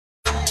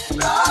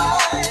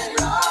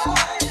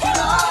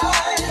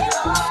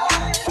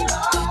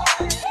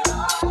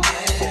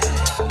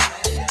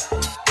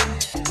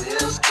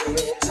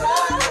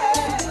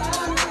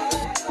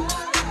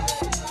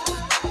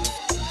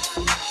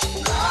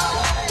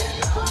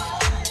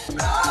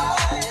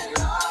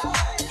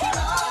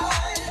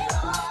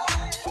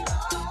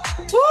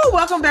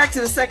Welcome back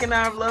to the second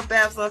hour of Love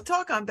Babz Love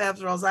Talk. I'm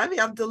Babz Rawls-Ivy.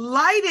 I'm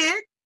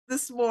delighted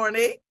this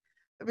morning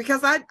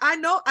because I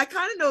kind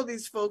of know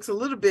these folks a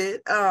little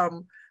bit.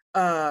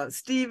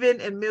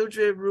 Stephen and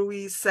Mildred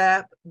Ruiz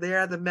Sapp,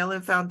 they're the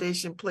Mellon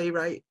Foundation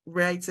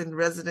playwrights in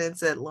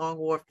residence at Long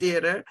Wharf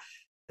Theater.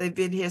 They've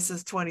been here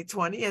since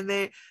 2020, and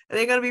they're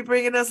going to be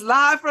bringing us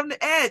live from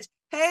the edge.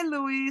 Hey,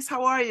 Louise,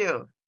 how are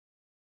you?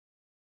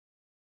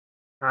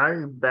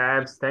 Hi,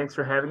 Babs. Thanks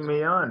for having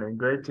me on, and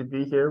great to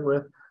be here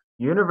with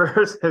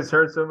Universe. Has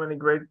heard so many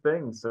great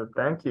things, so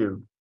thank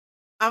you.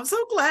 I'm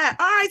so glad.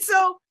 All right,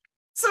 so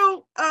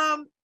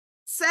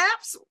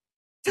Saps,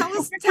 tell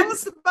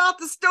us about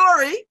the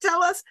story.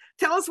 Tell us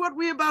what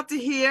we're about to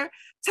hear.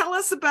 Tell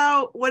us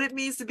about what it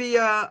means to be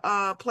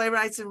a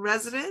playwrights in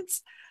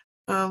residence,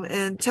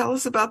 and tell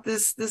us about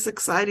this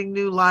exciting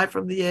new Live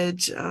from the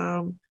Edge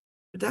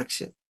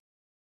production.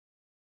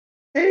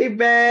 Hey,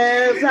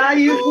 Babs, how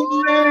you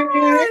doing?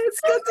 It's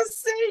good to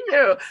see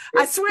you.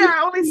 I swear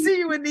I only see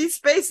you in these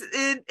spaces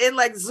in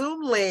like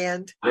Zoom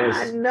land. Yes.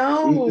 I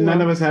know.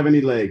 None of us have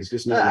any legs.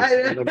 Just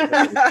none of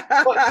us.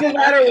 No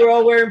matter, we're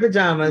all wearing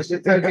pajamas.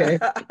 It's okay.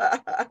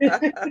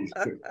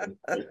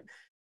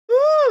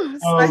 Ooh,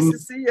 it's nice to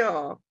see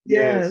y'all.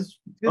 Yes.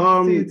 Good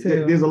to see you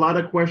too. There's a lot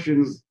of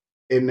questions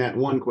in that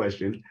one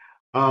question.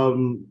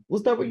 We'll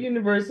start with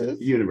Universes.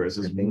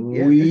 Think,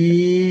 yeah.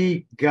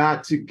 We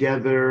got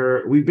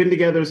together. We've been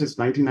together since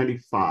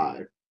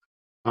 1995.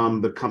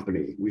 The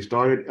company. We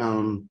started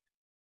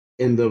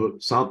in the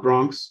South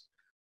Bronx,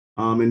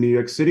 in New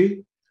York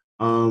City.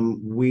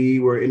 We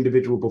were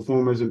individual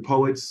performers and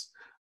poets,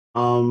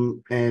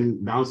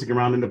 and bouncing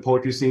around in the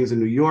poetry scenes in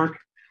New York,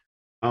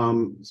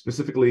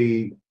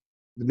 specifically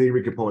the New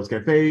Eureka Poets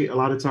Cafe a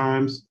lot of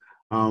times.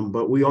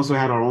 But we also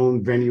had our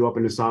own venue up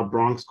in the South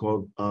Bronx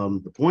called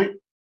The Point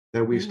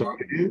that we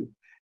started in.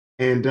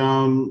 And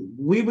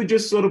we were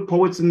just sort of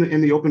poets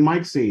in the open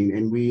mic scene.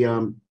 And we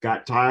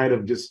got tired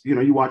of just,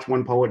 you watch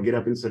one poet get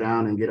up and sit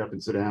down and get up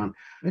and sit down.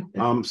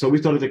 So we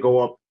started to go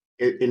up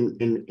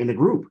in a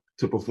group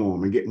to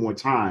perform and get more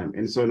time.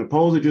 And so in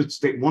opposed to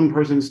just one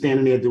person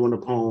standing there doing a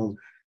poem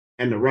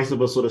and the rest of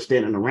us sort of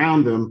standing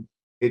around them,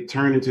 it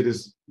turned into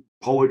this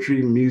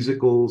poetry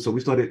musical. So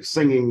we started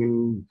singing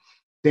and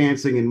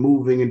dancing and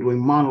moving and doing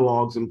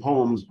monologues and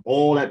poems,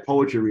 all at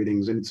poetry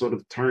readings, and sort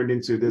of turned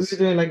into this. We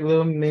were doing like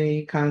little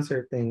mini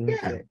concert things.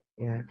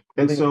 Yeah.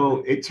 And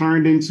so it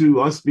turned into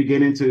us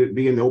beginning to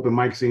be in the open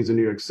mic scenes in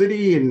New York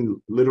City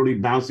and literally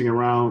bouncing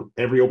around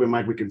every open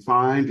mic we could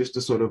find just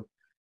to sort of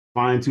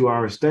find to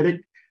our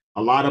aesthetic.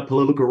 A lot of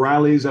political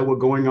rallies that were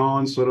going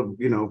on, sort of,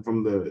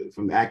 from the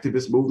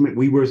activist movement.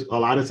 We were a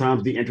lot of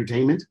times the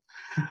entertainment,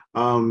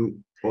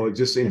 or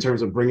just in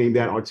terms of bringing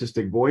that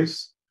artistic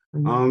voice.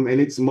 And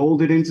it's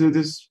molded into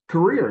this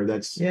career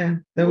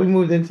then we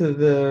moved into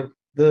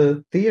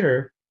the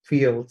theater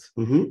field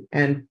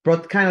and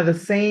brought kind of the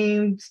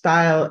same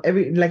style.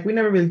 We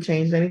never really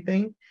changed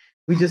anything.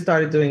 We just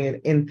started doing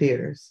it in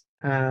theaters,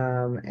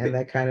 and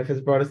that kind of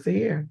has brought us to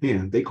here.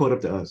 Yeah, they caught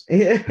up to us.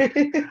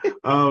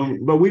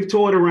 But we've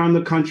toured around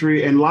the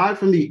country, and Live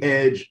from the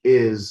Edge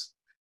is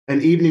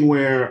an evening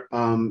where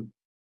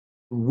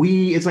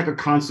it's like a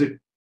concert.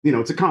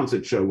 It's a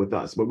concert show with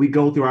us, but we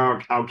go through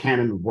our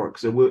canon of work.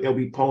 So it'll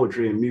be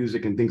poetry and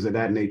music and things of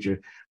that nature.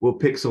 We'll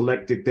pick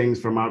selected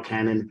things from our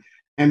canon.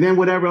 And then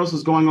whatever else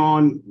is going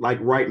on, like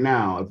right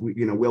now, if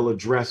we'll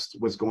address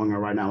what's going on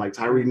right now. Like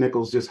Tyre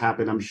Nichols just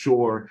happened, I'm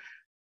sure,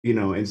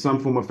 in some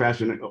form or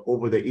fashion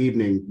over the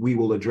evening, we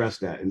will address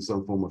that in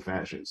some form or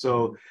fashion.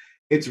 So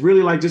it's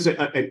really like just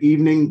an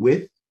evening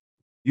with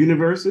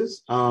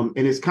Universes. And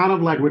it's kind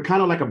of like, we're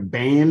kind of like a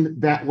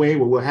band that way,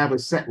 where we'll have a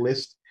set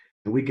list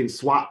and we can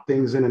swap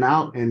things in and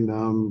out.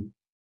 And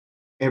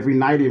every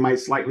night it might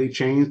slightly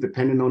change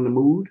depending on the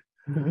mood.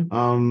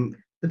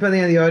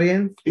 Depending on the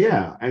audience.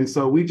 Yeah. And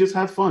so we just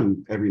have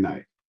fun every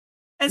night.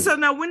 And so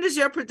now, when does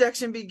your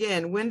production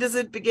begin? When does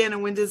it begin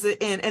and when does it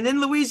end? And then,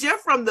 Louise, you're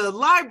from the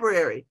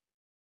library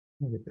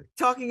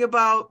talking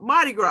about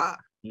Mardi Gras.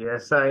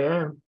 Yes, I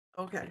am.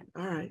 Okay.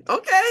 All right.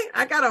 Okay.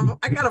 I got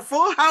a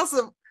full house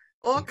of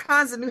all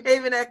kinds of New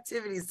Haven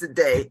activities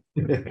today.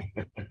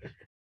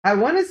 I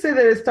want to say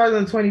that it starts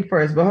on the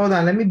 21st, but hold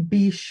on. Let me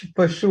be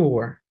for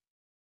sure.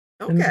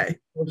 Okay.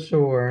 For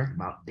sure.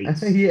 About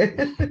dates.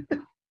 Yeah.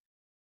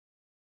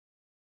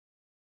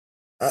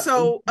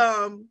 So,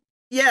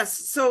 yes.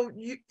 So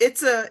you're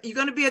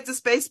going to be at the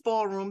Space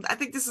Ballroom. I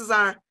think this is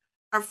our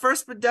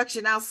first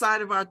production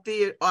outside of our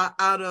theater,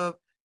 out of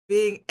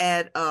being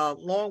at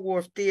Long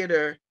Wharf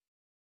Theater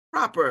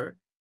proper.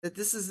 That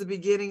this is the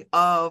beginning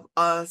of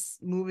us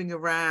moving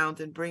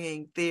around and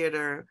bringing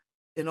theater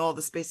in all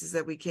the spaces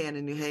that we can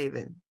in New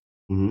Haven.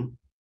 Mm-hmm.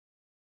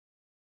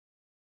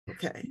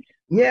 Okay.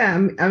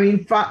 Yeah, I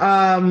mean,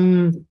 all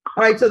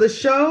right. So the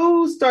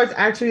show starts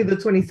actually the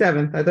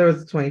 27th. I thought it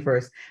was the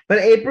 21st, but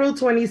April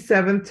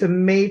 27th to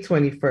May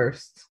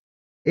 21st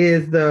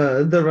is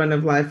the run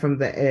of Live from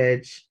the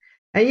Edge.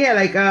 And yeah,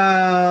 like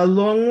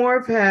Long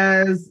Wharf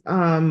is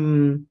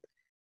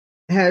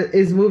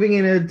moving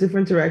in a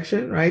different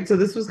direction, right? So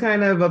this was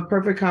kind of a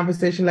perfect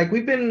conversation. Like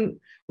we've been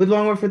with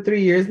Long Wharf for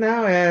 3 years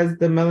now as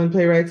the Mellon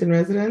Playwrights in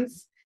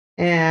Residence,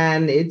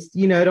 and it's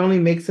it only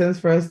makes sense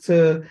for us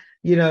to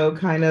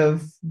kind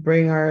of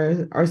bring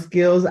our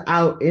skills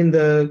out in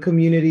the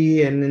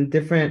community and in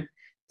different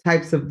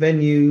types of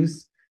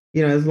venues.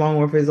 As Long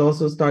Wharf is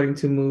also starting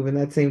to move in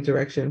that same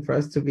direction for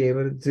us to be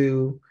able to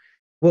do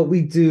what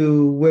we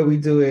do, where we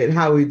do it,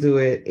 how we do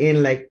it,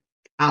 in like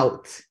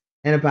out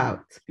and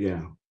about.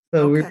 Yeah.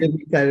 So we're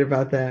really excited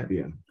about that.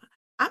 Yeah.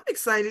 I'm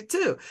excited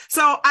too.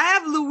 So I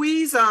have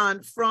Louise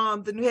on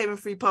from the New Haven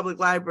Free Public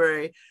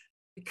Library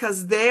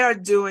because they are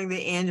doing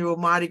the annual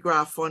Mardi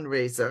Gras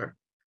fundraiser.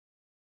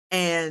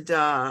 And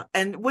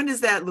when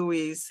is that,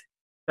 Louise?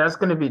 That's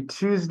going to be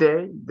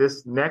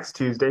this next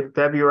Tuesday,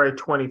 February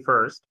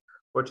 21st,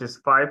 which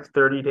is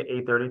 5:30 to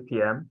 8:30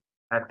 p.m.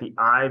 at the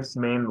Ives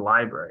Main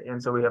Library.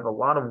 And so we have a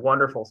lot of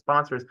wonderful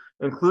sponsors,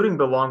 including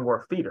the Long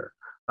Wharf Theater.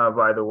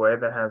 By the way,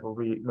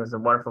 there's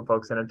some wonderful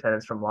folks in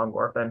attendance from Long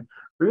Wharf, and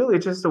really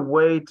just a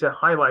way to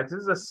highlight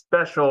this is a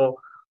special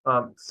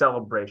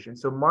celebration.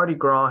 So Mardi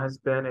Gras has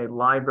been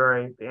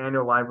the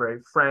annual library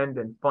friend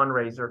and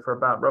fundraiser for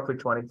about roughly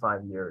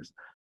 25 years,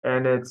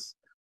 and it's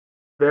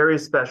very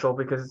special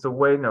because it's a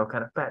way,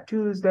 kind of Fat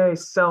Tuesday,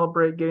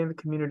 celebrate getting the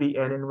community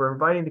in, and we're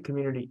inviting the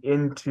community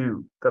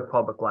into the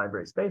public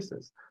library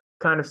spaces.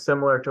 Kind of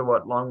similar to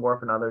what Long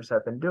Wharf and others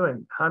have been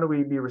doing. How do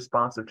we be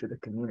responsive to the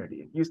community?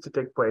 It used to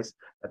take place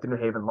at the New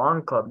Haven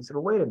Lawn Club. And said,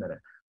 well, wait a minute,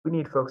 we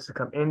need folks to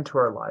come into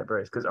our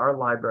libraries because our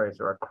libraries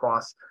are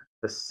across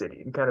the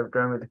city and kind of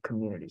going with the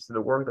community. So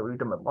the work that we've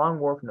done with Long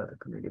Wharf and other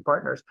community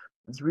partners,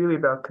 it's really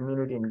about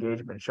community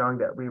engagement, showing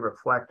that we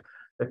reflect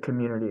the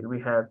community and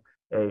we have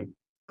a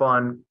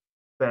fun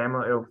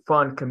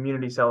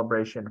community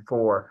celebration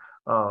for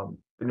the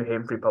New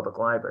Haven Free Public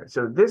Library.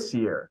 So this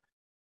year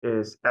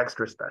is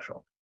extra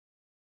special,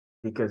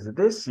 because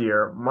this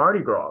year,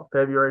 Mardi Gras,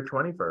 February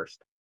 21st,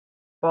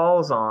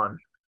 falls on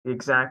the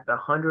exact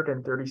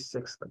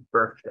 136th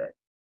birthday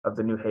of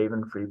the New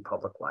Haven Free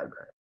Public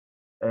Library.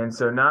 And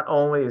so not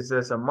only is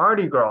this a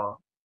Mardi Gras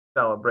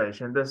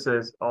celebration, this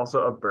is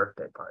also a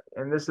birthday party.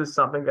 And this is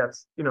something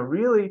that's,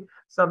 really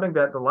something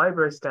that the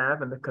library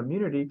staff and the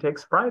community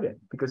takes pride in,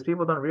 because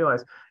people don't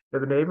realize that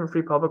the New Haven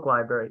Free Public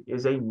Library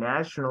is a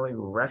nationally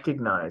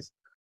recognized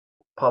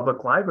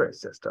public library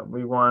system.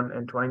 We won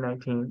in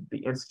 2019 the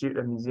Institute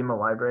of Museum and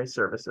Library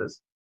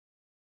Services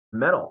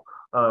medal,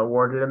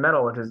 awarded a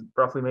medal, which is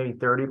roughly maybe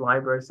 30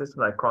 library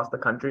systems across the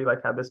country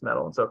have this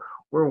medal. And so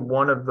we're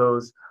one of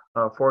those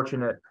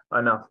fortunate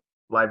enough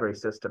library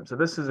systems. So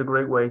this is a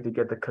great way to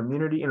get the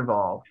community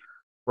involved.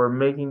 We're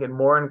making it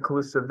more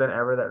inclusive than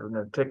ever.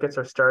 That tickets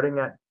are starting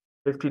at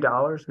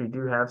 $50. We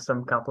do have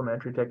some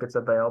complimentary tickets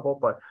available,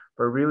 but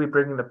we're really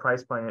bringing the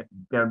price point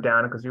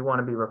down because we want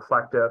to be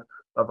reflective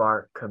of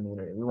our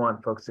community. We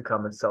want folks to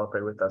come and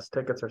celebrate with us.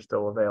 Tickets are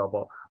still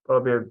available, but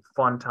it'll be a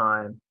fun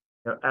time.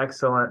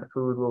 Excellent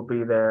food will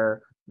be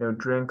there.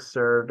 Drinks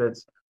served.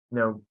 It's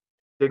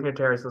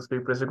dignitaries will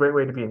speak, but it's a great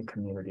way to be in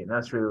community, and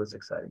that's really what's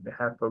exciting. To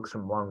have folks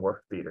from Long Wharf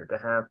Theater, to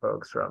have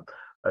folks from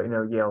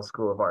Yale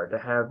School of Art, to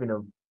have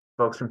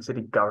folks from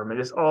city government,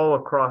 just all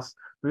across,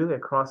 really a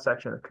cross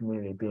section of the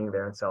community being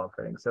there and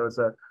celebrating. So it's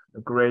a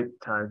great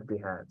time to be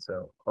had.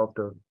 So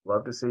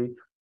love to see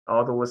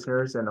all the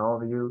listeners and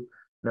all of you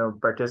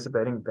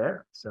participating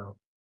there. So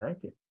thank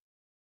you.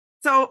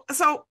 So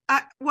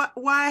why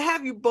I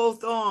have you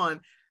both on,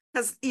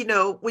 because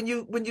when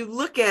you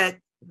look at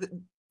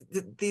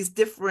these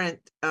different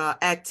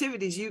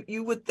activities,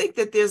 you would think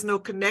that there's no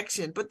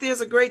connection, but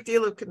there's a great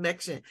deal of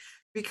connection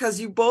because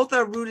you both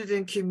are rooted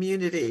in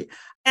community,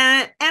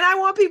 and I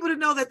want people to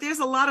know that there's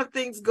a lot of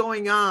things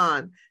going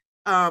on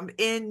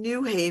in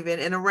New Haven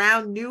and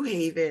around New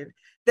Haven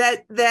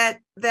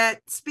that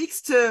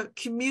speaks to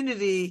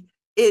community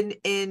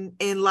in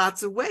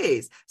lots of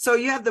ways. So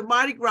you have the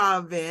Mardi Gras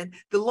event.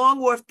 The Long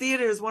Wharf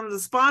Theater is one of the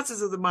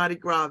sponsors of the Mardi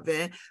Gras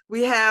event.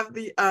 We have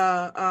the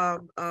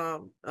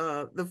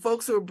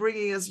folks who are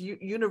bringing us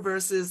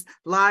Universes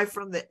Live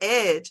from the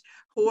Edge,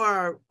 who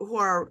are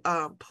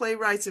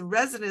playwrights in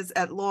residence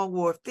at Long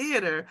Wharf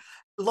Theater.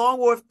 Long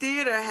Wharf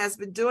Theater has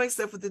been doing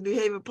stuff with the New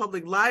Haven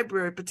Public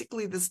Library,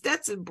 particularly the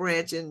Stetson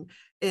branch in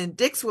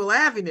Dixwell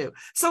Avenue.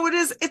 So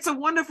it's a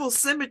wonderful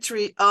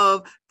symmetry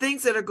of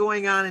things that are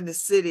going on in the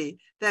city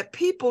that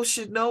people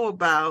should know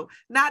about,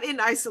 not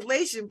in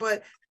isolation,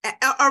 but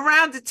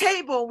around the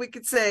table. We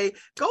could say,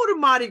 go to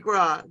Mardi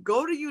Gras,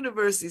 go to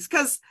universities,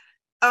 because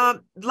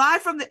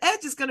Live from the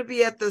Edge is going to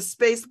be at the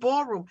Space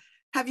Ballroom.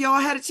 Have you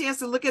all had a chance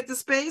to look at the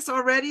space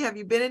already? Have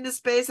you been in the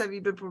space? Have you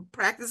been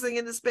practicing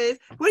in the space?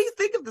 What do you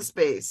think of the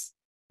space?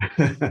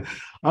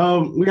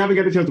 We haven't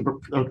got a chance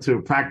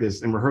to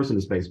practice and rehearse in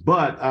the space,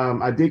 but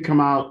I did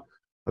come out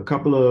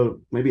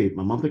maybe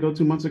a month ago,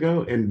 2 months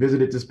ago, and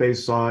visited the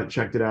space, saw it,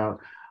 checked it out.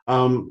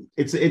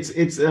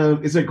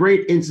 It's a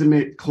great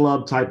intimate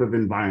club type of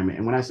environment.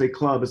 And when I say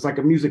club, it's like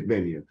a music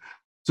venue.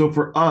 So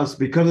for us,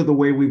 because of the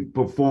way we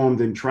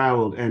performed and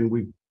traveled, and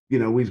we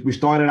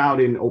started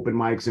out in open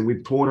mics and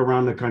we've toured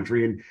around the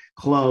country in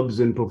clubs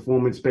and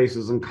performance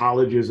spaces and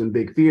colleges and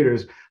big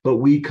theaters, but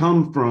we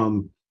come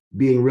from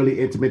being really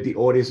intimate. The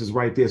audience is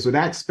right there. So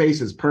that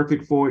space is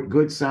perfect for it.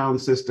 Good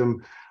sound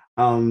system.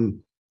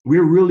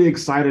 We're really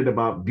excited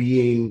about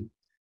being,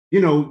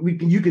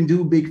 you can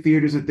do big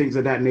theaters and things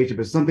of that nature,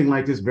 but something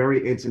like this,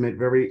 very intimate,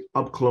 very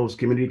up close,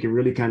 community can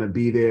really kind of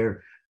be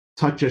there,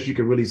 touch us. You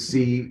can really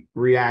see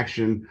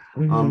reaction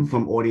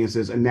from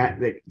audiences, and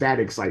that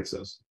excites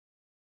us.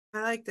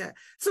 I like that.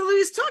 So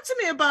Luis, talk to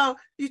me about,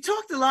 you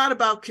talked a lot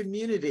about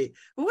community,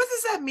 but what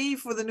does that mean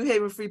for the New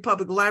Haven Free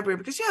Public Library?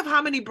 Because you have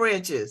how many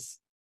branches?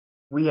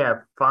 We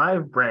have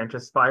 5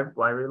 branches, 5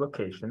 library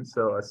locations.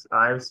 So it's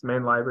Ives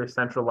Main Library,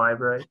 Central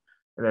Library,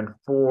 and then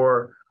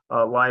 4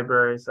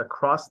 libraries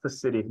across the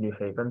city of New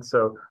Haven.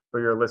 So for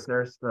your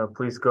listeners,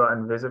 please go out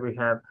and visit. We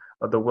have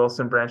the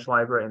Wilson Branch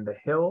Library in the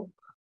Hill.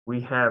 We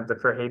have the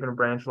Fairhaven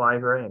Branch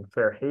Library in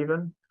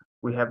Fairhaven.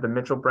 We have the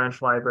Mitchell Branch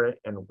Library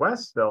in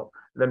Westville.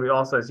 Then we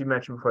also, as you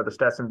mentioned before, the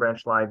Stetson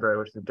Branch Library,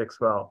 which is the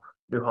Dixwell,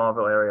 New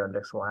Hallville area on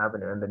Dixwell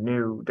Avenue, and the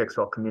new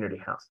Dixwell Community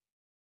House.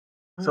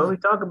 So we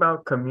talk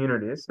about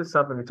community. This is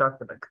something we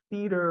talked about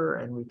theater,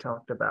 and we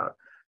talked about,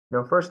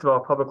 first of all,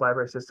 public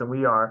library system.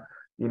 We are,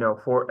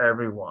 for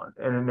everyone,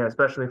 and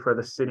especially for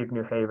the city of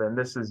New Haven,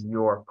 this is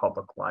your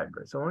public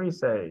library. So when you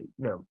say,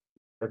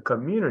 the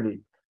community,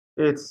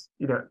 it's,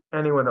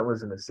 anyone that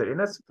lives in the city. And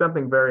that's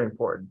something very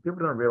important. People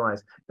don't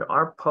realize,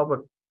 our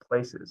public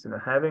places,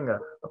 having a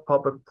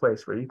public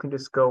place where you can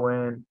just go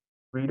in,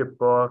 read a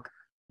book,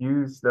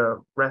 use the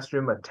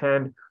restroom,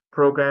 attend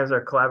programs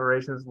or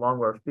collaborations along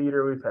with our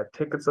theater. We've had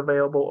tickets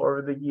available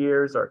over the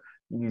years, or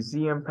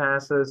museum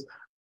passes,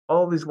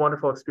 all these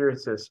wonderful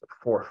experiences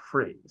for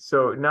free.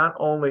 So not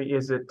only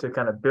is it to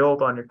kind of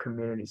build on your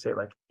community, say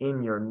like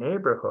in your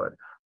neighborhood,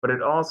 but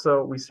it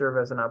also, we serve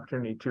as an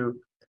opportunity to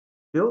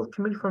build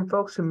community from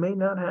folks who may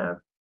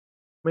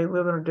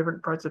live in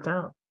different parts of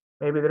town.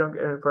 Maybe they don't,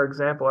 for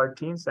example, our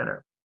teen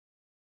center.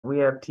 We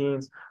have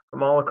teens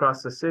from all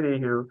across the city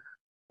who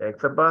take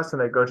the bus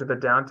and they go to the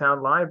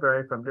downtown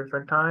library from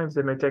different times.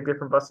 They may take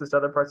different buses to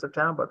other parts of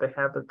town, but they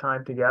have the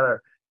time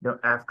together,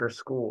 after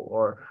school.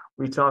 Or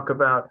we talk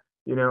about,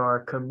 our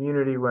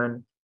community.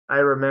 When I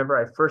remember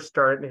I first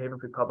started New Haven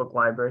Free Public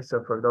Library.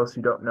 So for those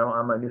who don't know,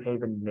 I'm a New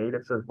Haven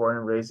native, so I was born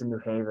and raised in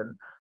New Haven.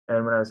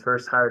 And when I was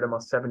first hired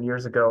almost 7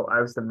 years ago, I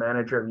was the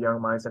manager of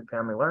Young Minds and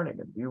Family Learning.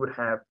 And we would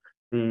have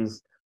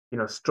these,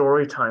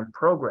 story time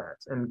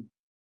programs. And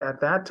at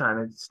that time,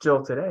 and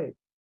still today,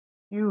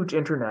 huge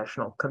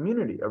international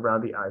community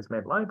around the Ives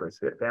Main Library. So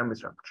we had families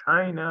from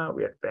China,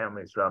 we had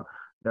families from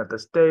the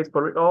States,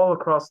 but all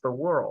across the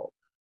world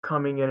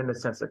coming in a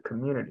sense of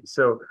community.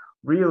 So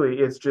really,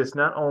 it's just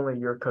not only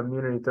your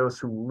community, those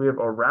who live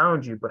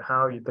around you, but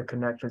how the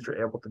connections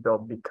you're able to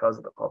build because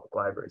of the public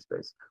library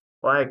space.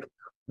 Like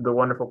the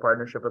wonderful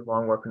partnership with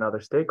Long Wharf and other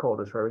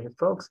stakeholders, where we have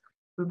folks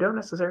who don't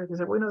necessarily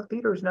say, well,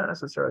 theater is not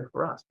necessarily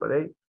for us, but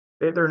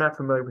they're not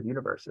familiar with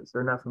universes.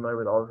 They're not familiar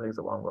with all the things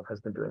that Long Wharf has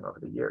been doing over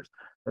the years.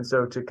 And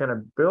so to kind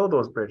of build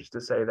those bridges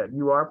to say that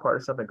you are part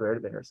of something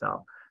greater than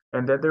yourself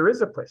and that there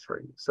is a place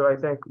for you. So I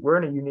think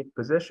we're in a unique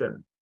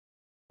position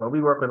where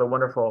we work with a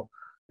wonderful,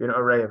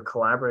 array of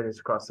collaborators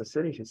across the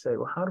city to say,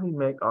 well, how do we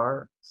make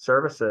our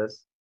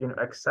services,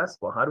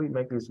 accessible? How do we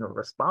make these,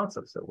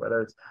 responsive? So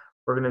whether it's,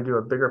 we're going to do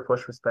a bigger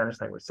push for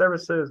Spanish language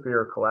services. We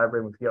are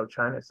collaborating with the Yale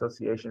China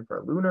Association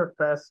for Lunar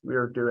Fest. We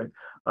are doing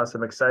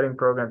some exciting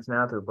programs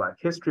now through Black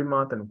History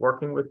Month and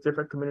working with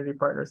different community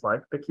partners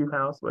like the Q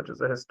House, which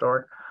is a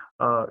historic,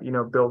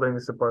 building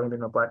supporting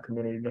the Black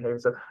community in New Haven.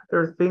 So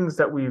there are things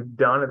that we've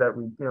done that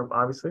we,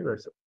 obviously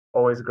there's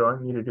always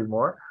growing, need to do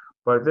more,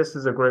 but this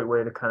is a great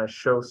way to kind of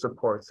show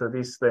support. So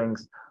these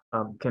things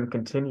can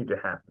continue to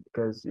happen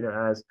because,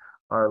 as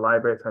our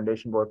Library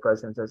Foundation Board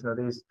President says,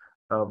 these,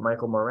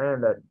 Michael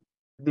Moran, that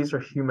these are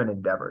human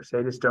endeavors.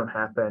 They just don't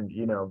happen,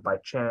 by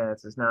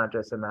chance. It's not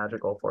just a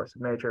magical force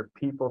of nature.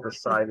 People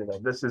decided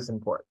that this is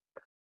important,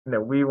 and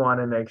that we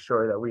want to make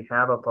sure that we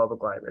have a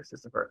public library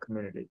system for our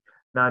community,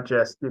 not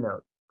just,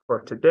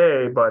 for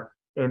today, but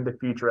in the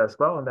future as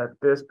well, and that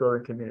this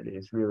building community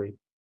is really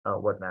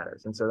what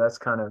matters. And so that's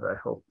kind of, I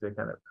hope to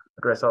kind of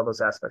address all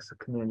those aspects of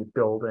community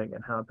building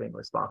and how being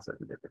responsive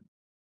to different.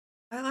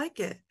 I like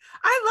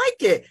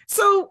it.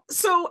 So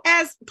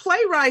as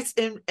playwrights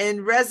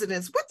in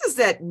residence, what does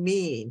that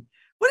mean?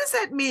 What does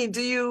that mean?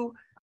 Do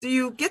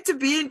you get to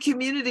be in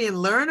community and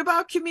learn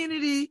about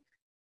community?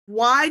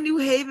 Why New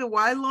Haven?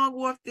 Why Long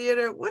Wharf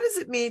Theater? What does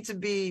it mean to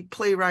be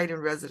playwright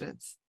in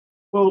residence?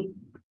 Well,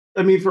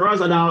 I mean, for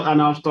us, and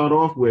I'll start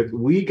off with,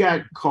 we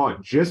got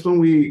caught just when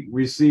we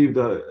received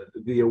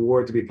the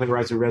award to be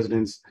playwrights in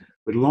residence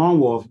with Long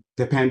Wharf,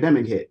 the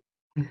pandemic hit.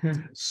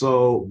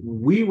 So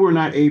we were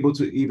not able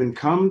to even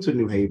come to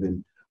New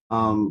Haven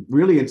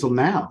really until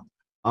now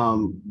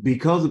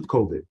because of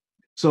COVID.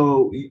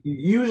 So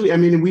usually, I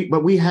mean,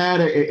 we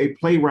had a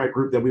playwright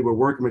group that we were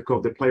working with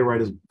called the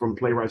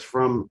Playwrights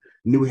from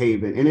New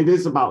Haven, and it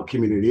is about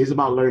community. It's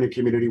about learning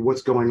community,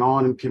 what's going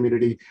on in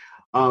community,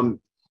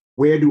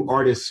 where do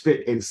artists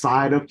fit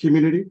inside of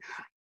community,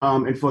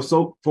 and for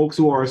folks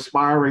who are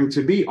aspiring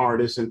to be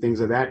artists and things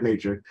of that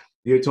nature,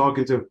 you're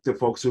talking to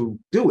folks who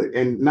do it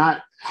and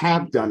not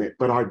have done it,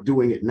 but are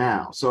doing it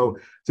now. So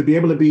to be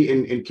able to be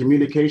in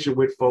communication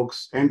with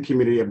folks and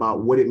community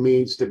about what it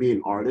means to be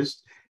an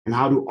artist and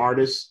how do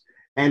artists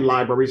and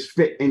libraries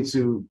fit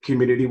into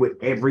community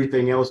with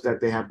everything else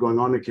that they have going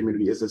on in the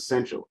community is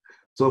essential.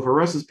 So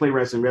for us as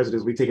playwrights and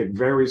residents, we take it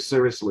very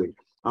seriously.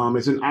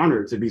 It's an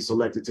honor to be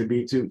selected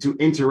to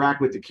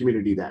interact with the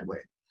community that way.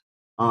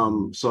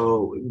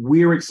 So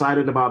we're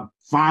excited about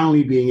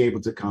finally being able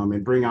to come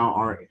and bring our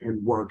art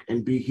and work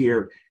and be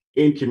here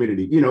in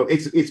community. You know,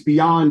 it's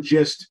beyond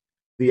just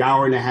the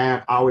hour and a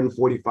half, hour and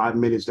 45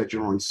 minutes that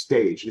you're on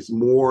stage. It's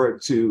more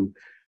to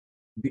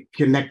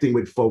connecting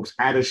with folks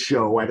at a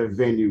show, at a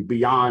venue,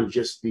 beyond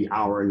just the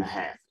hour and a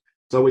half.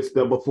 So it's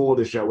the before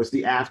the show, it's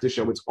the after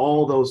show, it's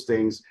all those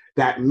things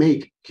that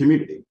make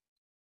community.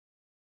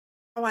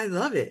 Oh, I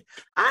love it.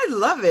 I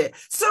love it.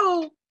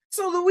 So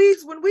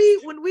Louise,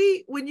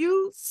 when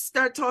you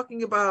start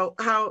talking about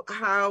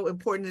how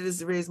important it is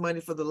to raise money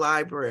for the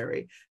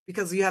library,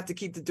 because you have to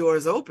keep the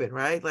doors open,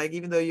 right? Like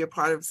even though you're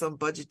part of some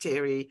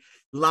budgetary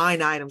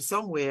line item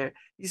somewhere,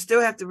 you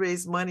still have to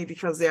raise money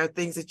because there are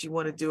things that you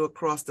want to do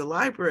across the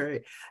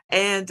library.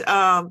 And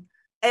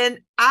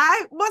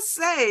I must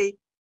say,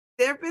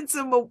 there have been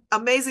some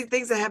amazing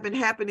things that have been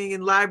happening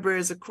in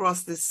libraries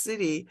across this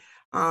city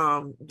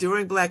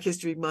during Black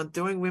History Month,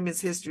 during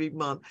Women's History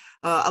Month,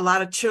 a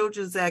lot of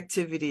children's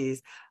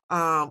activities,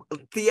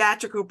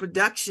 theatrical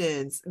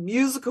productions,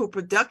 musical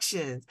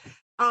productions.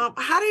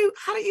 How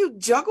do you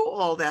juggle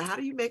all that? How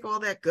do you make all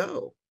that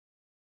go?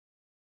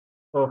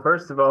 Well,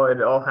 first of all,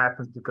 it all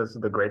happens because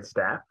of the great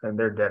staff and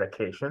their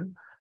dedication.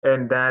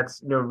 And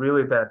that's,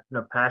 really that,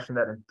 passion,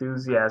 that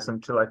enthusiasm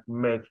to like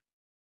make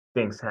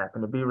things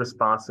happen, to be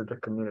responsive to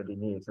community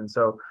needs. And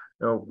so,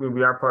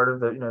 we are part of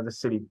the, the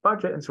city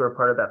budget. And so we're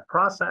part of that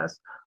process.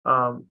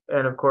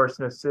 And of course,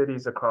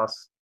 cities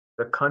across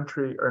the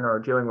country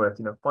are dealing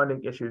with,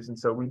 funding issues. And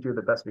so we do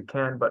the best we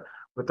can. But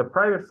with the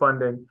private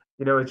funding,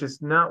 it's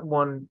just not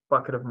one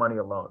bucket of money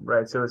alone,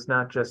 right? So it's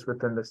not just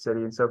within the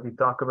city. And so if you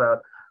talk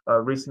about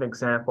a recent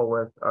example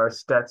with our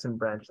Stetson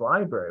Branch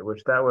Library,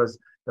 which that was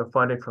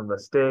funding from the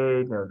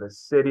state, the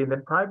city, and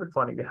then private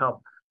funding to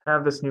help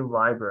have this new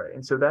library.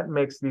 And so that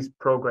makes these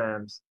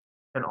programs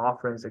and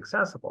offerings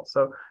accessible.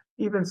 So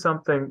even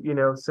something,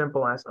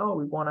 simple as, oh,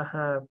 we want to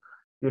have,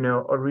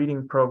 a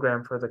reading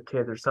program for the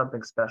kids or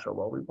something special.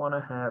 Well, we want to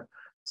have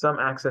some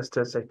access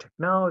to, say,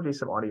 technology,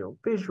 some audio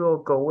visual,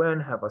 go in,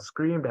 have a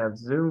screen, to have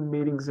Zoom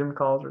meetings, Zoom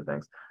calls or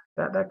things.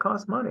 That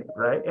costs money,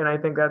 right? And I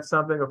think that's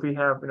something, if we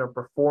have,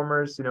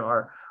 performers,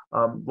 our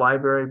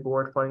library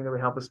board funding that we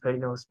help us pay,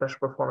 special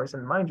performers.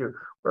 And mind you,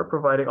 we're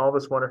providing all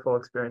this wonderful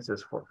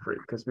experiences for free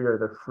because we are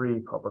the free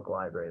public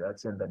library.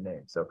 That's in the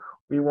name. So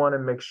we want to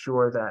make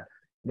sure that,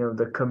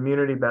 the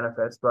community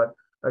benefits, but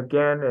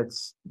again,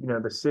 it's,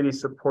 the city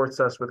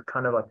supports us with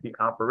kind of like the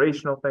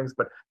operational things,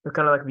 but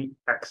kind of like the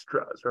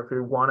extras, or if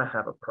we want to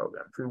have a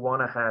program, if we want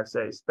to have,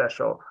 say,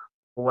 special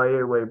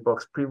layaway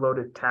books,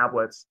 preloaded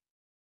tablets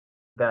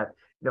that,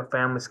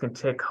 families can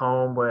take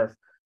home with,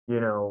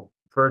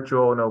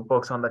 virtual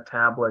books on the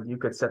tablet. You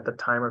could set the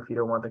timer if you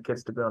don't want the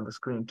kids to be on the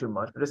screen too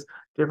much, but just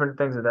different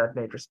things of that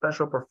nature.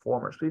 Special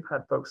performers. We've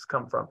had folks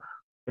come from,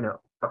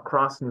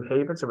 across New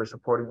Haven, so we're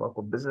supporting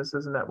local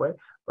businesses in that way,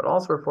 but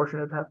also we're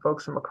fortunate to have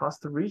folks from across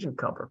the region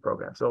come for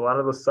programs. So a lot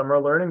of those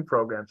summer learning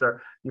programs are,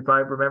 you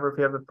probably remember if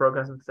you have the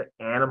programs with the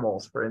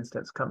animals, for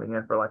instance, coming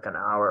in for like an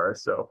hour or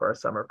so for a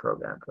summer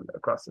program from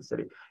across the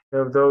city.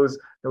 Those,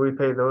 we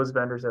pay those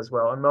vendors as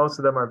well. And most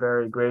of them are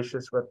very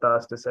gracious with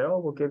us to say, oh,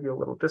 we'll give you a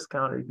little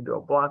discount or you can do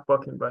a block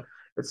booking, but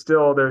it's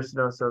still, there's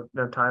no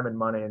time and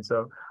money. And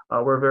so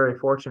we're very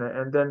fortunate.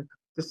 And then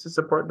just to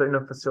support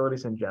the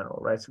facilities in general,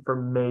 right? So for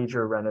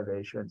major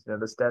renovations,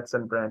 the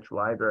Stetson Branch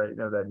Library,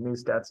 that new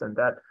Stetson,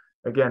 that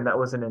again, that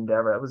was an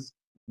endeavor. That was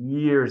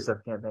years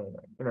of campaigning,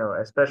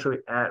 especially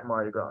at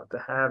Mardi Gras, to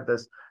have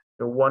this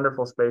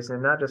wonderful space,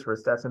 and not just for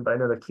Stetson, but I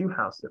know the Q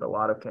House did a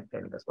lot of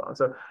campaigning as well. And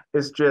so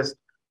it's just,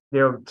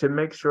 to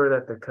make sure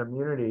that the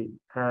community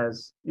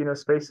has,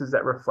 spaces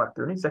that reflect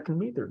their needs, that can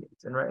meet their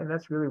needs, and right, and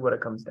that's really what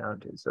it comes down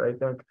to. So I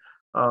think,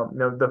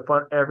 the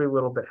fun, every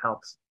little bit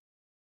helps.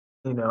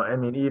 I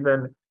mean,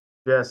 even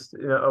just,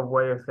 a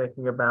way of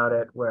thinking about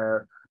it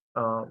where,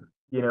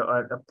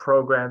 a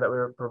program that we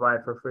would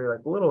provide for free,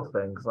 like little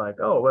things like,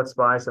 oh, let's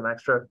buy some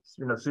extra,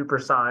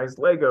 supersized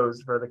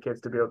Legos for the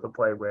kids to be able to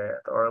play with,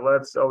 or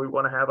we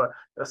want to have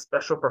a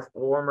special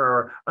performer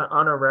or an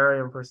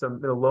honorarium for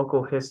some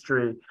local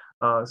history,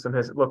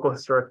 local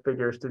historic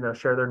figures to,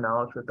 share their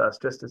knowledge with us,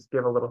 just to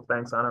give a little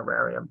thanks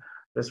honorarium,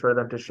 just for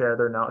them to share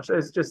their knowledge.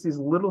 It's just these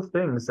little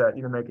things that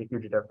make a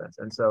huge difference.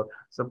 And so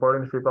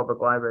supporting the Free Public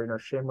Library,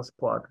 shameless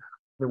plug,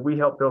 we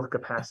help build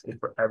capacity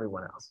for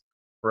everyone else.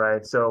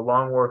 right? So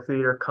Long Wharf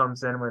Theater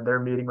comes in when they're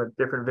meeting with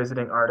different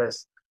visiting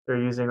artists. They're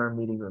using our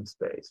meeting room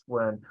space.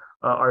 When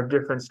our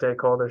different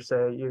stakeholders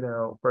say,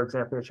 for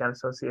example, the Chan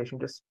Association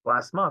just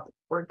last month,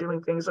 we're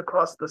doing things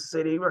across the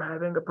city. We're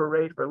having a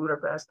parade for Lunar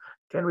Fest.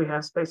 Can we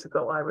have space at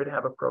the library to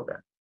have a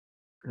program?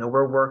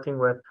 We're working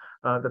with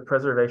the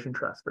Preservation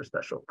Trust for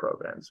special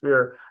programs. We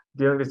are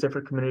doing this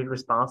different community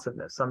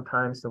responsiveness.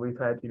 Sometimes we've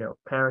had,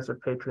 parents or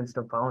patrons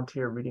to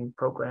volunteer reading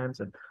programs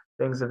and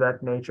things of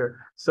that nature.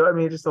 So, I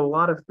mean, just a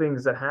lot of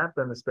things that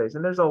happen in the space,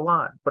 and there's a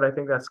lot, but I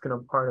think that's going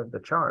to be part of the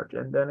charge.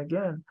 And then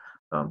again,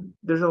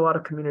 there's a lot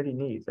of community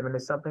needs. I mean,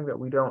 it's something that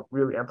we don't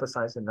really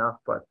emphasize enough,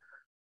 but,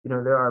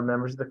 there are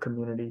members of the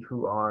community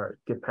who are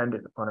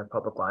dependent upon our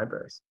public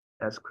libraries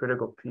as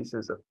critical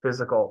pieces of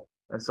physical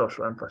and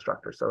social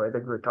infrastructure. So I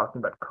think we were talking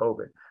about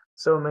COVID.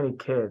 So many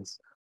kids,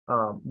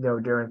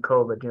 during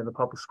COVID, the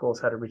public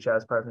schools had to reach out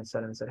as part of an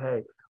incentive and said,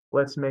 hey,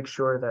 let's make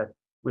sure that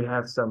we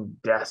have some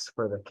desks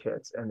for the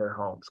kids in their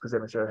homes because they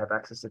make sure they have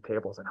access to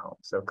tables at home.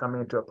 So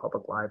coming into a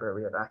public library,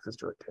 we have access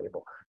to a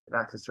table, we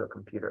have access to a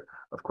computer.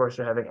 Of course,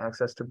 you're having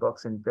access to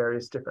books in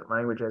various different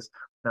languages,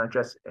 not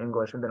just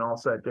English, and then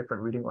also at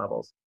different reading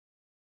levels.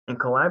 And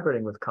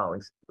collaborating with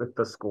colleagues, with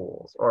the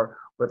schools, or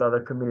with other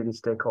community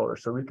stakeholders,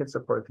 so we can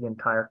support the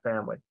entire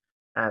family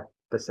at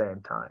the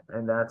same time.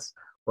 And that's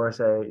where,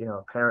 say,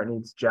 a parent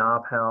needs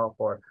job help,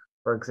 or,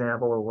 for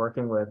example, we're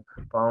working with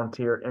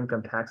volunteer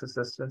income tax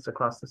assistance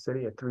across the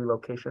city at 3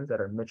 locations at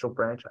our Mitchell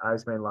branch,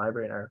 Ives Main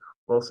Library, and our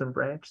Wilson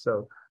branch.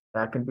 So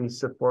that can be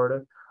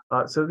supportive.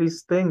 So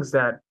these things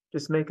that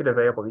just make it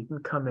available. You can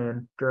come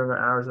in during our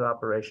hours of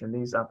operation.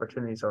 These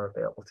opportunities are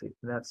available to you,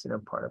 and that's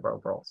part of our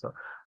role. So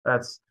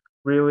that's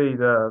really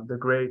the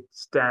great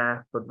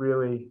staff, but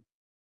really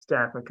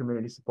staff and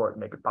community support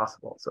make it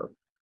possible. So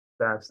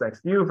that's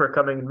thanks to you for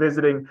coming and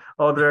visiting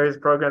all the various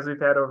programs we've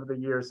had over the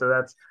years. So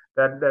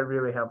that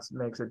really helps,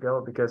 makes it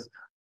go, because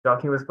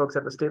talking with folks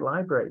at the state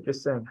library,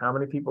 just saying how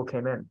many people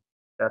came in,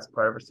 that's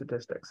part of our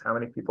statistics. How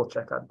many people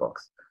check out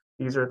books?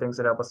 These are things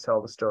that help us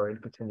tell the story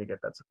and continue to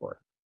get that support.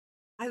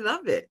 I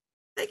love it.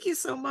 Thank you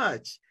so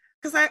much.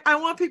 Because I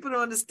want people to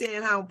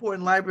understand how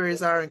important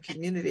libraries are in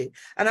community.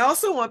 And I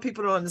also want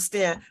people to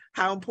understand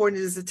how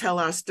important it is to tell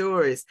our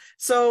stories.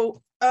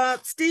 So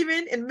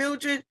Stephen and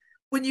Mildred,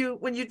 when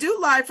you do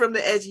Live from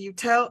the Edge,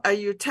 are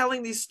you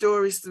telling these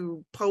stories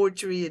through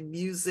poetry and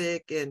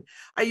music? And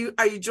are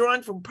you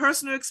drawing from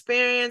personal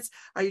experience?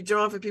 Are you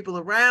drawing from people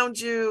around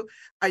you?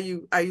 Are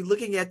you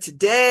looking at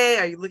today?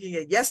 Are you looking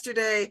at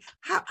yesterday?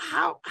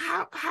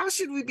 How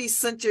should we be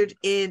centered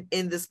in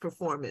this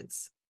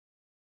performance?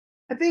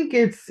 I think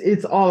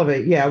it's all of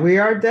it. Yeah, we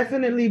are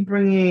definitely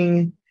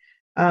bringing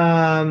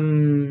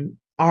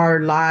our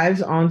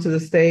lives onto the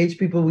stage,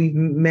 people we've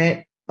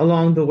met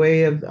along the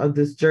way of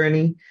this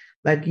journey.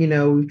 Like,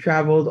 we've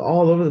traveled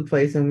all over the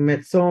place and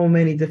met so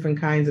many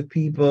different kinds of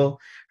people,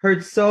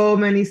 heard so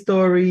many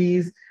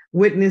stories,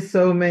 witnessed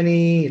so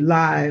many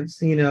lives,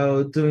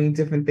 doing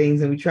different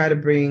things. And we try to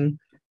bring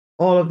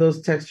all of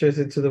those textures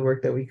into the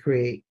work that we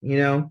create,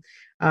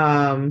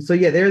 So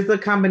yeah, there's the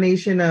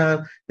combination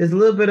of, there's a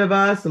little bit of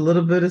us, a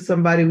little bit of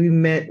somebody we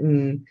met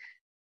in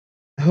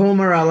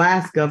Homer,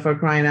 Alaska, for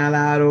crying out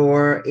loud,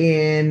 or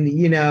in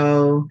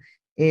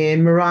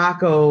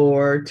Morocco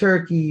or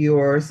Turkey,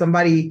 or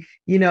somebody,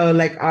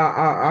 like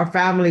our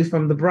families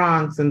from the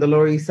Bronx and the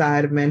Lower East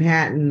Side of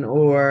Manhattan,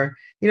 or,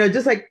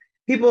 just like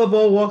people of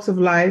all walks of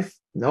life,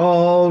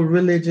 all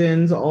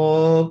religions,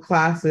 all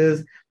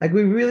classes. Like,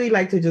 we really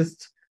like to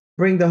just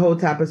bring the whole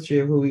tapestry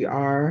of who we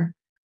are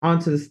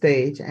onto the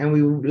stage, and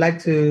we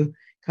like to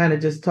kind of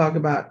just talk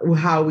about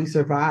how we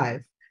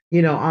survive,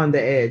 on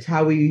the edge,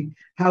 how we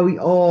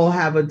all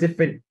have a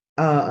different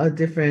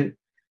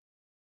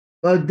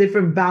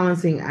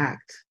balancing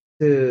act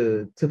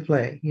to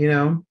play,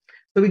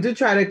 So we do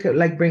try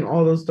to bring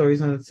all those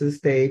stories onto the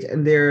stage,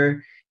 and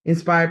they're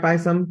inspired by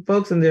some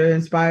folks, and they're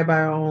inspired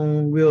by our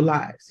own real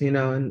lives,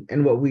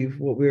 and what we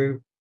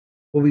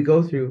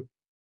go through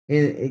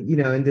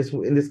in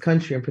this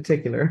country in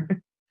particular.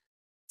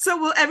 So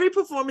will every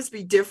performance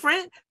be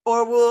different,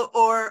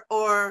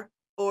 or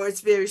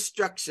it's very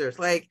structured?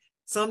 Like,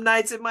 some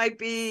nights it might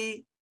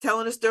be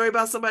telling a story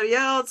about somebody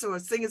else, or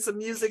singing some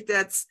music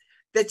that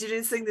you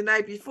didn't sing the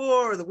night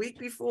before or the week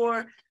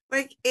before.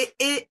 Like,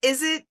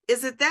 is it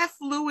that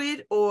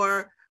fluid,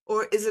 or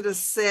is it a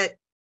set?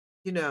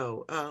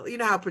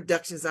 How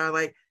productions are.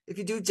 Like, if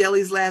you do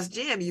Jelly's Last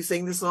Jam, you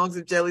sing the songs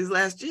of Jelly's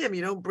Last Jam.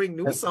 You don't bring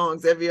new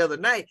songs every other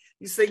night.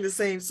 You sing the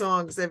same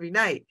songs every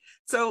night.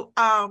 So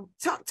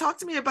talk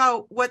to me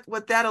about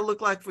what that'll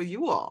look like for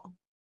you all.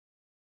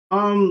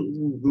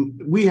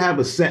 We have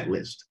a set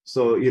list.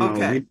 So,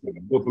 Okay. We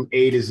go from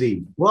A to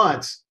Z.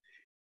 But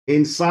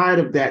inside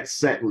of that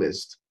set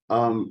list,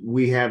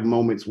 we have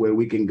moments where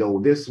we can go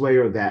this way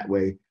or that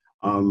way.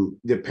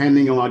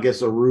 Depending on, I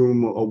guess, a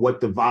room or what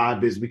the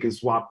vibe is, we can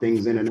swap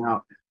things in and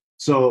out.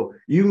 So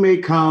you may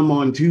come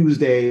on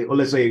Tuesday, or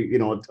let's say,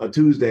 a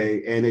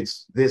Tuesday, and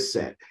it's this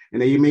set.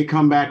 And then you may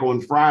come back on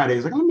Friday.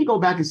 It's like, let me go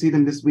back and see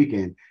them this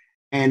weekend.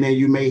 and then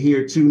you may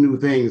hear two new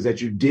things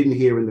that you didn't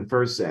hear in the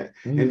first set,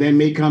 and then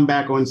may come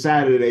back on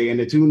Saturday and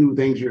the two new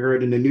things you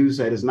heard in the new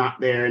set is not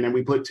there, and then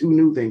we put two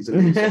new things in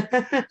the new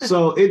set.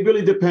 So it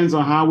really depends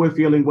on how we're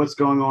feeling, what's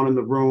going on in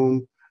the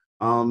room,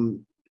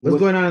 what's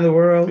going on in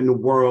the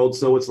world.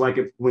 So it's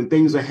like when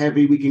things are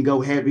heavy, we can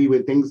go heavy.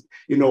 When things,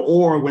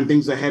 or when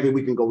things are heavy,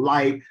 we can go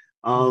light.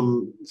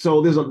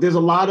 So there's a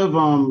lot of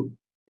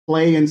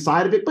play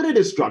inside of it, but it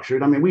is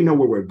structured. I mean, we know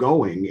where we're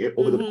going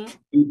over the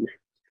evening.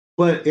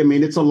 But I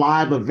mean, it's a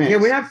live event. Yeah,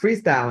 we're not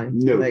freestyling.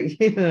 No.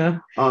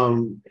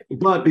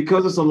 But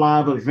because it's a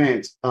live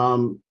event,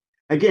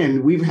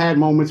 again, we've had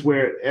moments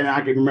where, and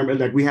I can remember,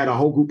 like we had a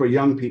whole group of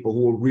young people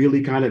who were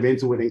really kind of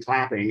into it and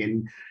clapping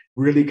and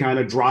really kind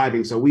of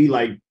driving. So we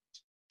like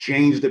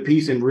changed the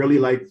piece and really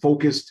like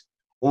focused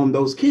on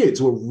those kids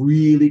who were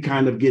really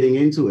kind of getting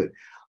into it.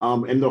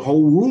 And the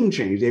whole room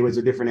changed. There was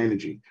a different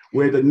energy.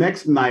 Where the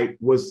next night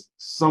was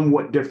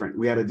somewhat different.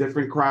 We had a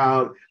different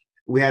crowd.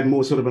 We had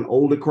more sort of an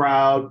older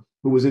crowd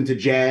who was into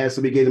jazz,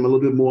 so we gave them a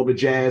little bit more of a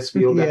jazz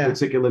feel that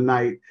particular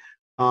night.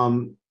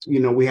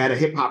 We had a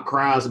hip hop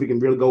crowd, so we can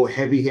really go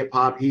heavy hip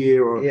hop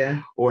here,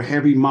 or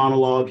heavy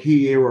monologue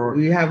here, or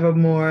we have a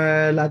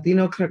more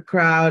Latino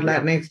crowd,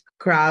 Latinx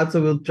crowd,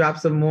 so we'll drop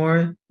some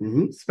more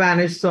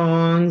Spanish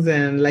songs,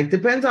 and like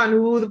depends on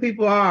who the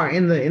people are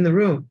in the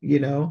room,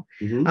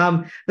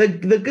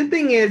 The good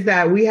thing is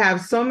that we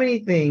have so many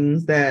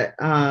things that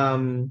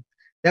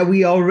that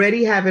we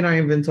already have in our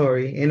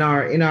inventory, in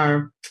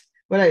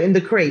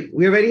the crate.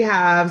 We already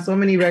have so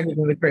many records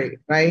in the crate,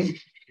 right?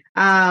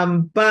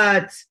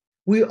 But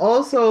we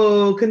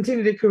also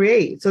continue to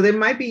create. So there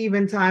might be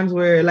even times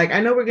where, like, I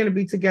know we're going to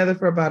be together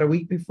for about a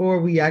week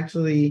before we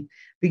actually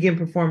begin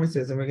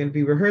performances, and we're going to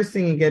be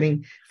rehearsing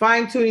and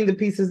fine-tuning the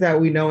pieces that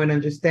we know and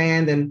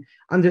understand, and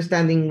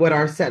understanding what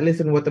our set list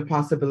and what the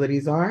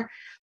possibilities are.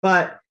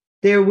 But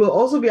there will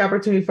also be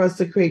opportunity for us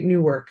to create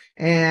new work.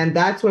 And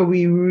that's where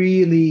we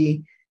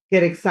really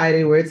get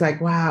excited, where it's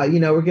like, wow,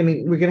 we're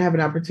gonna have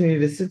an opportunity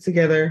to sit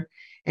together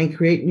and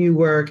create new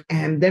work,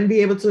 and then be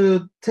able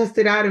to test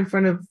it out in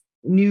front of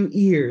new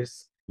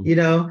ears,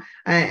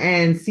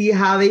 and see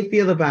how they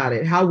feel about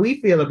it, how we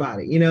feel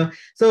about it,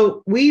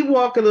 So we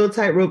walk a little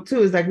tightrope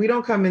too. It's like we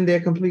don't come in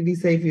there completely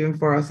safe even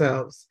for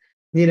ourselves,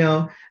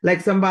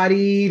 like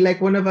somebody,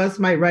 like one of us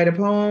might write a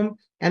poem,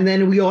 and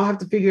then we all have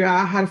to figure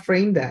out how to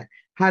frame that,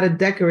 how to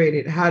decorate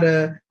it, how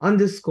to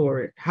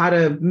underscore it, how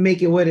to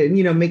make it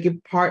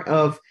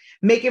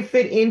make it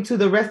fit into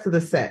the rest of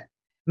the set,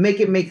 make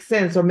it make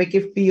sense, or make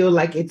it feel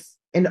like it's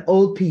an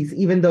old piece,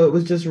 even though it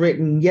was just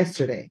written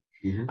yesterday.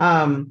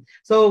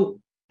 So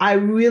I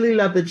really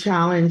love the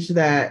challenge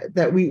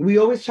that we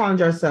always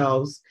challenge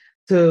ourselves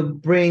to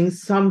bring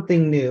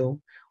something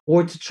new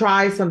or to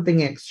try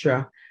something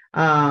extra.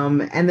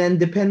 And then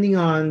depending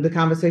on the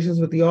conversations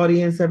with the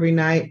audience every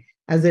night,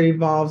 as it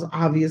evolves,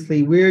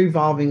 obviously we're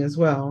evolving as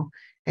well.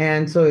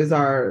 And so is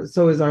our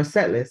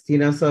set list,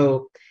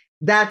 so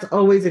that's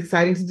always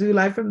exciting to do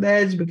Live from the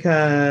Edge,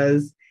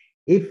 because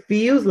it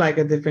feels like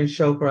a different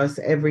show for us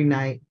every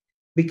night,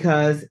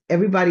 because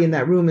everybody in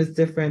that room is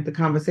different. The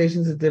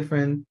conversations are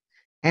different.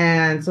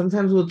 And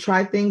sometimes we'll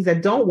try things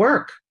that don't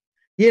work,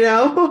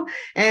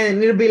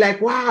 and it'll be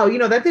like, wow,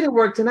 that didn't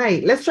work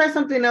tonight. Let's try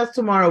something else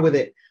tomorrow with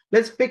it.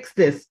 Let's fix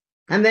this.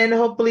 And then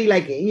hopefully,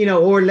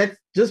 or let's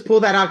just pull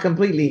that out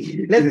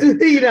completely. Let's do,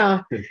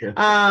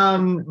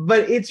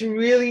 but it's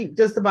really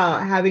just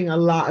about having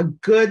a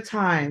good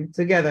time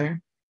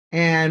together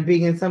and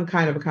being in some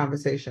kind of a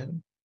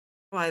conversation.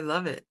 Oh, I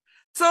love it.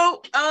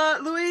 So,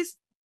 Luis,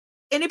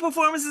 any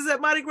performances at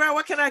Mardi Gras?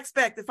 What can I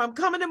expect if I'm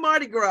coming to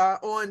Mardi Gras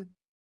on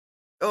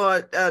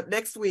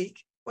next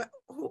week?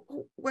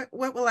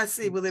 What will I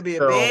see? Will there be a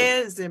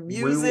band? Is there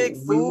music,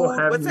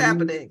 food? What's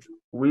happening?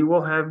 We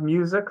will have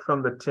music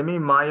from the Timmy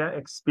Maya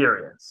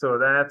Experience. So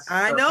that's...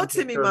 I know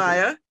Timmy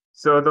Maya.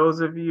 So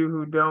those of you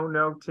who don't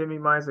know, Timmy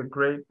Maya is a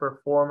great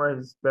performer.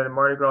 He's been at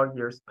Mardi Gras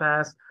years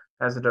past,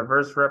 has a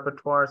diverse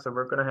repertoire. So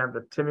we're going to have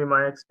the Timmy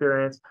Maya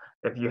Experience.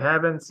 If you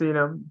haven't seen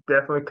him,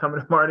 definitely come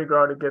to Mardi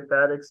Gras to get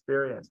that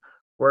experience.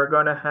 We're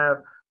going to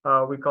have,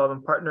 we call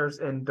them partners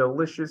in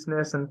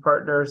deliciousness and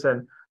partners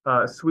in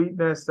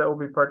sweetness that will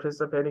be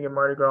participating in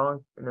Mardi Gras,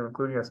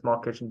 including a small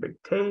kitchen, big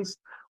taste.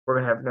 We're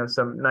going to have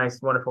some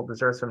nice, wonderful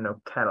desserts from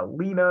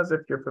Catalinas,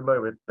 if you're familiar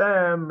with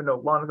them,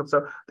 Lancome.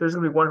 So there's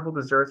going to be wonderful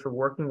desserts. We're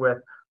working with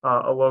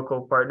a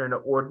local partner,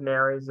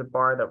 Ordinary's, a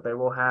bar that they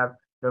will have,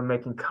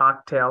 making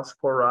cocktails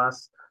for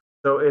us.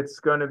 So it's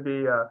going to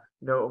be, a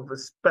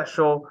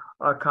special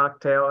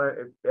cocktail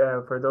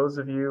for those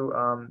of you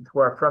who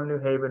are from New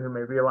Haven, who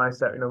may realize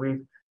that,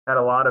 we've had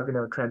a lot of,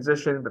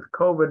 transition with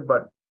COVID,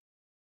 but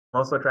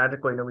also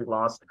tragically, we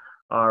lost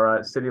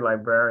our city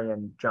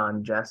librarian,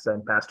 John Jessa,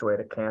 and passed away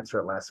to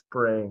cancer last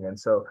spring. And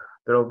so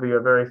there'll be a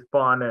very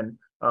fun and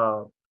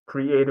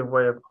creative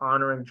way of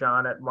honoring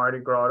John at Mardi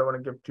Gras. I don't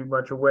want to give too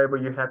much away,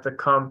 but you have to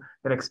come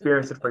and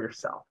experience it for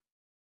yourself.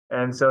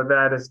 And so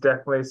that is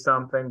definitely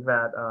something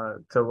that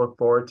to look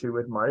forward to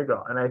with Mardi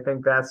Gras. And I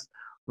think that's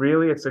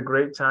really, it's a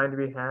great time to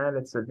be had.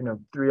 It's a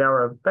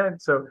 3-hour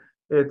event. So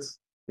it's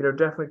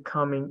definitely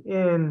coming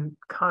in,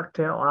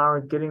 cocktail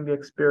hour, getting the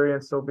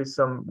experience. There'll be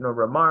some,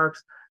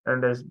 remarks,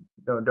 and there's,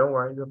 don't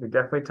worry, there'll be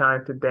definitely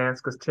time to dance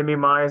because Timmy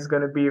Mai is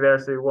going to be there.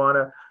 So you want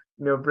to,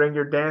 bring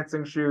your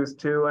dancing shoes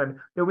too. And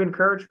we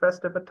encourage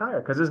festive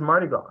attire because it's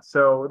Mardi Gras.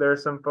 So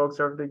there's some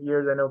folks over the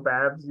years. I know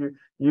Babs,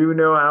 you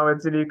know how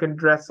it's, and you can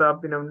dress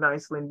up,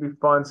 nicely and be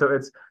fun. So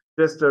it's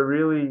just a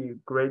really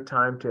great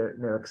time to,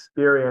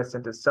 experience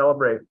and to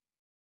celebrate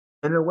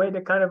in a way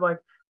to kind of like,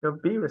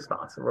 be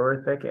responsible.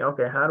 We're thinking,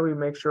 okay, how do we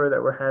make sure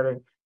that we're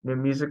having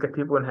music that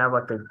people can have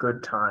like a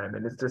good time?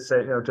 And it's to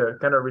say, to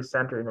kind of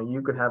recenter,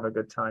 you could have a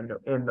good time,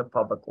 in the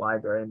public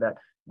library, and that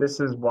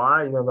this is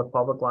why, the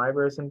public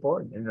library is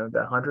important,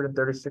 the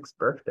 136th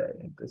birthday,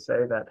 and to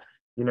say that,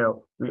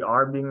 we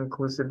are being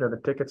inclusive. The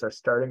tickets are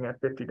starting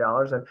at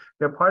 $50.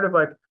 And, part of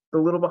like the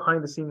little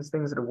behind the scenes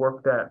things that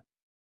work that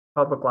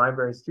public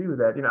libraries do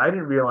that, I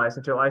didn't realize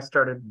until I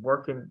started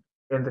working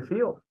in the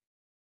field.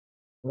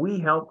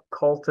 We help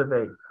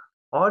cultivate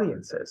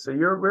audiences. So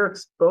we're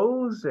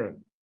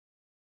exposing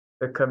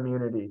the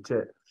community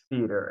to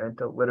theater and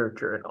to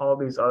literature and all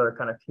these other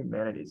kind of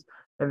humanities.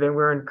 And then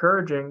we're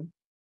encouraging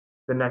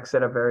the next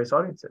set of various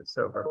audiences.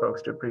 So for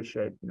folks to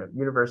appreciate,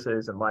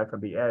 universes and life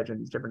on the edge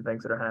and these different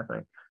things that are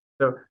happening.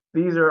 So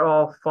these are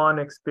all fun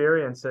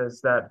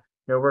experiences that,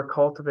 we're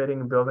cultivating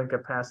and building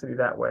capacity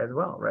that way as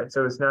well, right?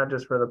 So it's not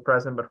just for the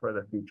present, but for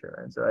the future.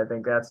 And so I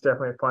think that's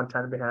definitely a fun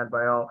time to be had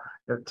by all.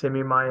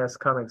 Timmy Maya's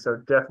coming, so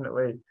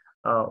definitely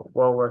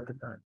well worth the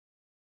time.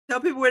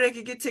 Tell people where they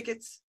can get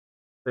tickets.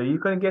 So you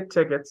can get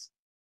tickets.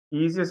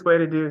 Easiest way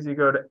to do is you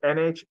go to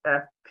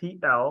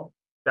nhfpl.org,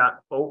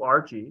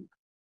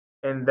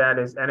 and that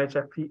is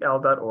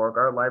nhfpl.org,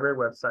 our library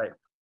website.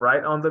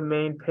 Right on the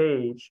main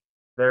page,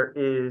 there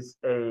is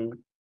a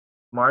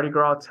Mardi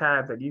Gras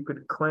tab that you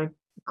could click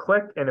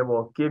and it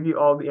will give you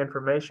all the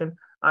information.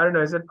 I don't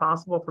know, is it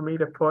possible for me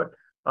to put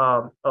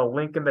a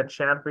link in the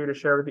chat for you to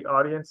share with the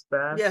audience,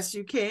 Beth? Yes,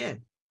 you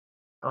can.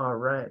 All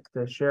right,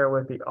 to share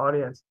with the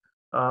audience,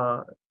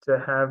 to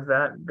have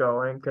that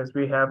going, because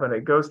we have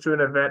it goes to an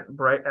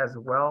Eventbrite as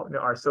well.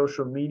 Our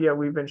social media,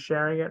 we've been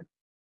sharing it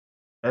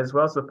as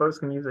well, so folks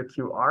can use a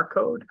QR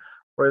code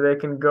where they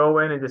can go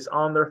in and just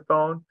on their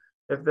phone,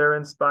 if they're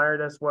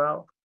inspired as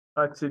well,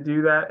 to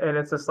do that. And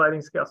it's a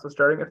sliding scale, so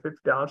starting at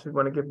 $50, if you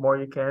want to give more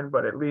you can,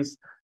 but at least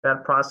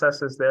that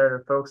process is there,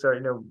 and folks are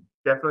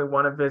definitely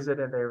want to visit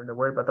and they're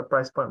worried about the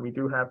price point. We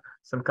do have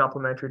some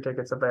complimentary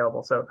tickets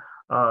available, so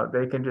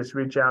they can just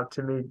reach out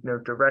to me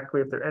directly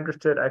if they're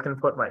interested. I can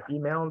put my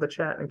email in the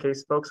chat in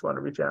case folks want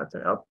to reach out to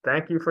me. Oh,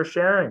 thank you for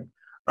sharing.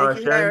 Thank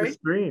you, sharing Harry. the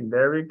screen.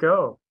 There we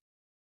go.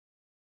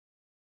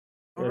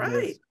 All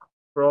right.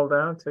 Scroll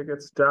down,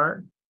 ticket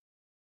start.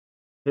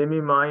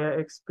 Timmy Maya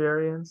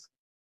experience.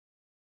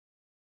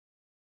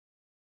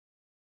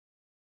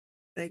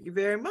 Thank you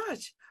very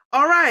much.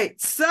 All right.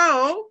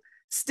 So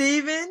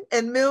Stephen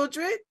and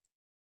Mildred,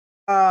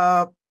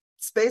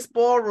 Space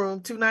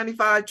Ballroom,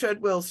 295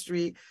 Treadwell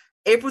Street,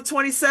 April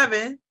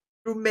 27th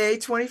through May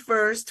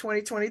 21st,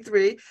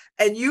 2023.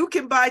 And you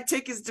can buy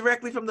tickets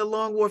directly from the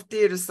Long Wharf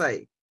Theater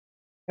site.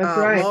 That's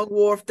right.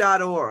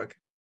 Longwharf.org.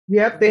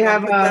 Yep, they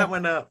have put that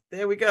one up.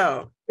 There we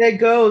go. There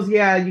goes.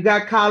 Yeah, you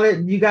got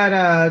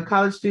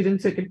college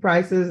student ticket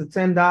prices at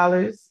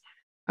 $10.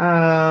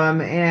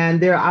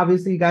 And there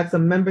obviously got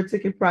some member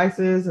ticket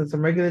prices and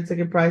some regular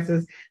ticket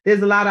prices.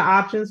 There's a lot of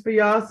options for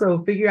y'all.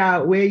 So figure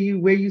out where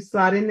you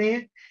slot in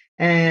there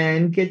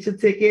and get your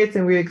tickets.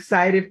 And we're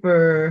excited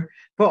for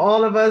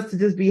all of us to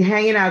just be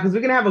hanging out because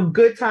we're gonna have a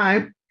good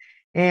time.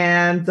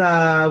 And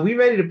we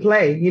ready to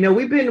play.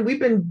 We've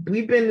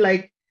been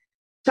like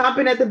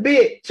chomping at the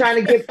bit trying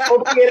to get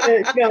over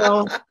here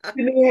to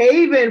New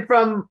Haven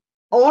from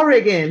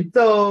Oregon.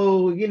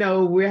 So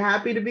we're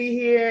happy to be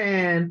here,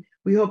 and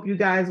we hope you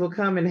guys will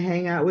come and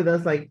hang out with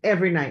us like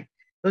every night.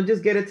 Don't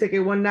just get a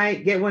ticket one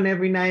night, get one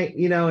every night,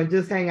 and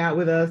just hang out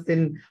with us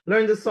and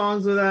learn the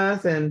songs with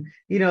us and,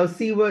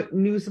 see what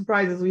new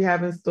surprises we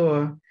have in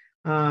store.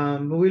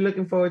 But we're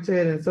looking forward to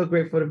it and so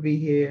grateful to be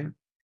here.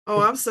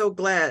 Oh, I'm so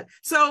glad.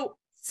 So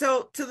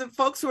to the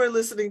folks who are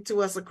listening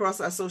to us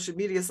across our social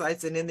media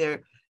sites and on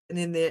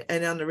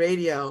the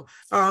radio,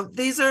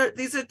 these are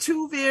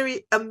two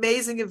very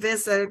amazing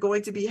events that are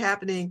going to be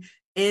happening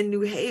in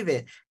New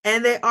Haven,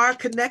 and they are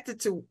connected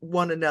to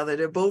one another.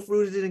 They're both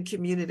rooted in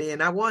community,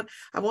 and I want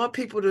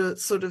people to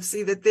sort of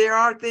see that there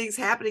are things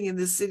happening in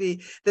this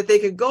city that they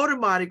can go to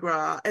Mardi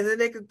Gras, and then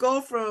they could go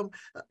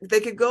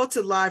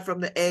to Live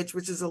from the Edge,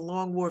 which is a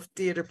Long Wharf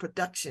Theater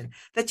production.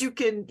 That you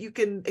can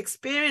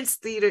experience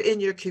theater in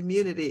your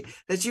community,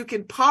 that you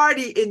can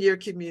party in your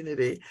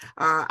community.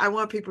 I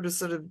want people to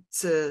sort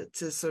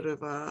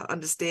of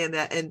understand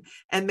that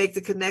and make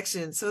the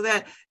connection so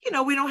that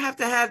we don't have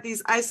to have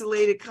these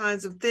isolated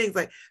kinds of things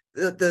like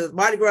the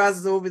Mardi Gras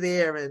is over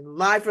there and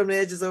Live from the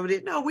Edge is over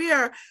there. No, we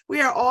are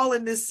all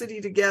in this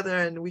city together,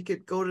 and we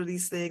could go to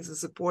these things and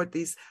support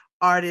these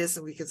artists,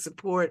 and we can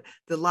support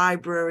the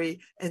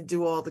library and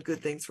do all the good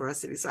things for our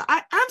city. So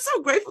I'm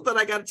so grateful that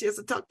I got a chance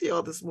to talk to you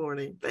all this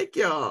morning. Thank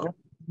you all.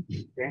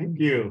 Thank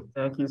you.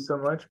 Thank you so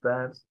much,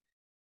 Babs.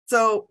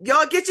 So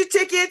y'all get your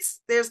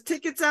tickets. There's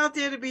tickets out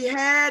there to be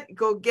had.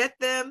 Go get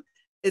them.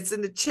 It's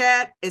in the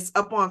chat. It's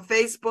up on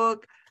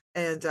Facebook.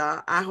 And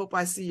I hope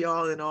I see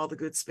y'all in all the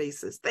good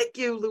spaces. Thank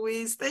you,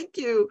 Louise. Thank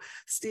you,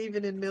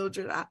 Stephen and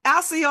Mildred.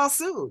 I'll see y'all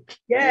soon.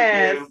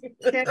 Yes.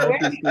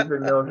 Thank you,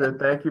 Stephen, Mildred.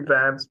 Thank you,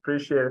 Babs.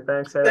 Appreciate it.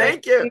 Thanks, Harry.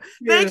 Thank you.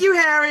 Thank you,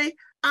 Harry.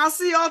 I'll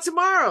see y'all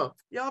tomorrow.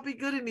 Y'all be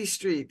good in these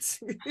streets.